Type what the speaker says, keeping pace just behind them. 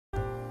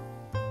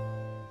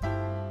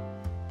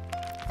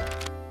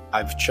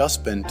I've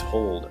just been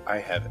told I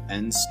have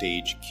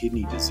end-stage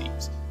kidney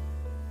disease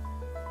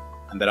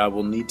and that I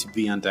will need to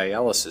be on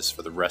dialysis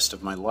for the rest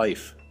of my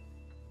life.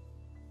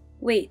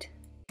 Wait,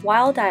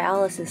 while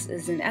dialysis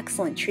is an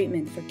excellent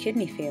treatment for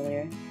kidney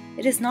failure,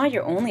 it is not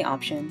your only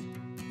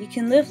option. You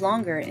can live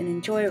longer and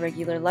enjoy a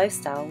regular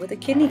lifestyle with a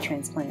kidney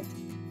transplant.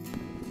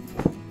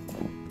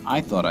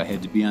 I thought I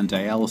had to be on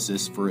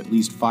dialysis for at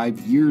least 5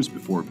 years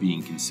before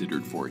being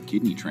considered for a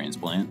kidney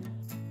transplant.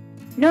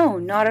 No,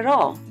 not at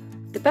all.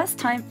 The best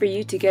time for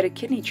you to get a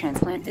kidney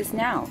transplant is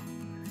now.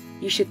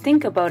 You should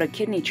think about a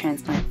kidney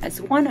transplant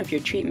as one of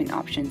your treatment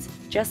options,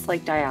 just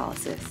like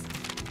dialysis.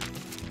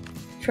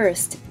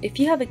 First, if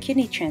you have a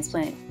kidney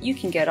transplant, you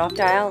can get off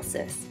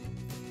dialysis.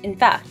 In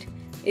fact,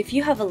 if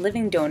you have a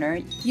living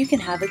donor, you can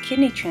have a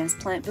kidney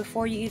transplant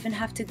before you even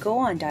have to go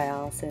on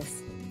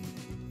dialysis.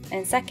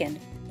 And second,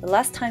 the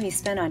less time you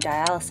spend on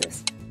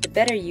dialysis, the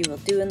better you will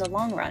do in the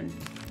long run.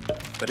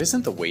 But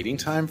isn't the waiting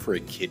time for a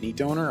kidney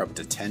donor up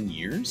to 10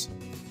 years?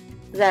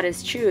 That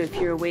is true if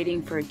you're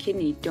waiting for a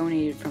kidney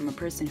donated from a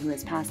person who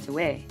has passed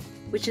away,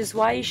 which is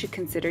why you should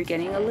consider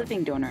getting a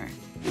living donor.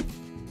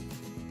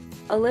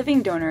 A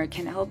living donor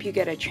can help you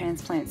get a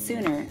transplant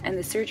sooner, and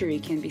the surgery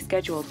can be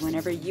scheduled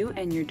whenever you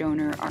and your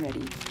donor are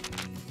ready.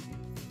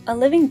 A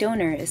living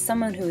donor is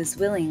someone who is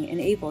willing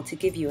and able to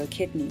give you a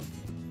kidney.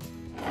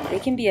 They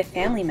can be a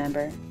family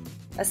member,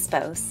 a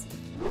spouse,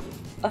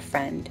 a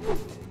friend,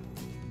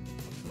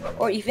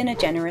 or even a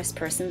generous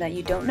person that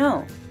you don't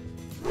know.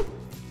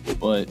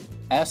 But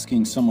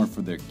asking someone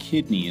for their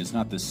kidney is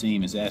not the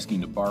same as asking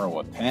to borrow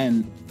a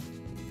pen.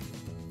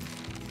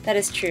 That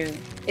is true.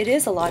 It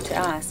is a lot to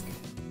ask.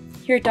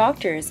 Your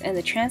doctors and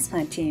the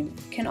transplant team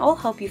can all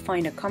help you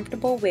find a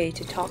comfortable way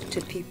to talk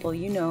to people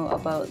you know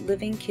about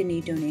living kidney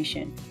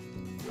donation.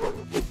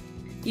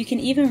 You can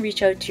even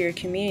reach out to your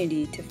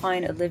community to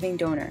find a living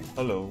donor.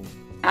 Hello.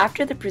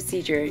 After the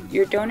procedure,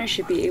 your donor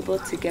should be able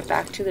to get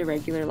back to their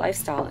regular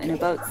lifestyle in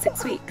about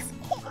 6 weeks.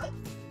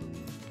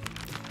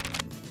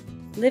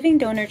 Living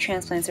donor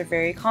transplants are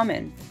very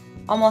common.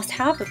 Almost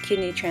half of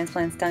kidney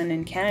transplants done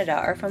in Canada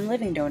are from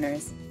living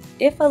donors.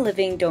 If a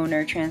living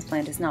donor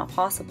transplant is not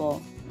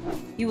possible,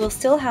 you will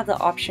still have the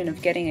option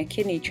of getting a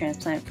kidney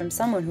transplant from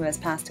someone who has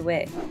passed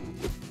away.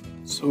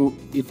 So,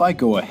 if I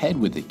go ahead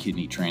with a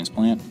kidney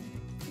transplant,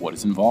 what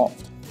is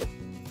involved?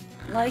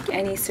 Like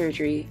any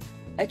surgery,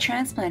 a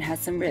transplant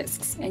has some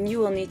risks, and you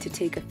will need to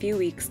take a few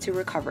weeks to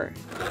recover.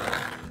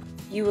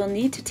 You will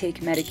need to take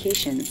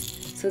medications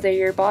so that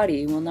your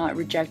body will not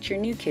reject your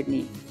new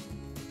kidney.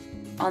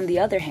 On the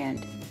other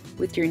hand,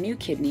 with your new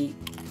kidney,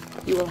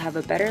 you will have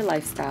a better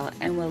lifestyle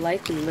and will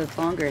likely live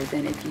longer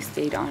than if you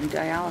stayed on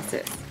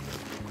dialysis.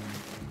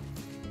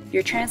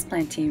 Your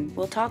transplant team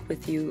will talk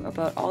with you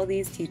about all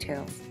these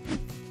details.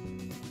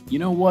 You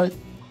know what?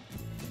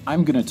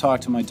 I'm going to talk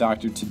to my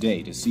doctor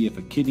today to see if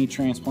a kidney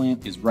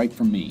transplant is right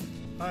for me.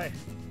 Hi.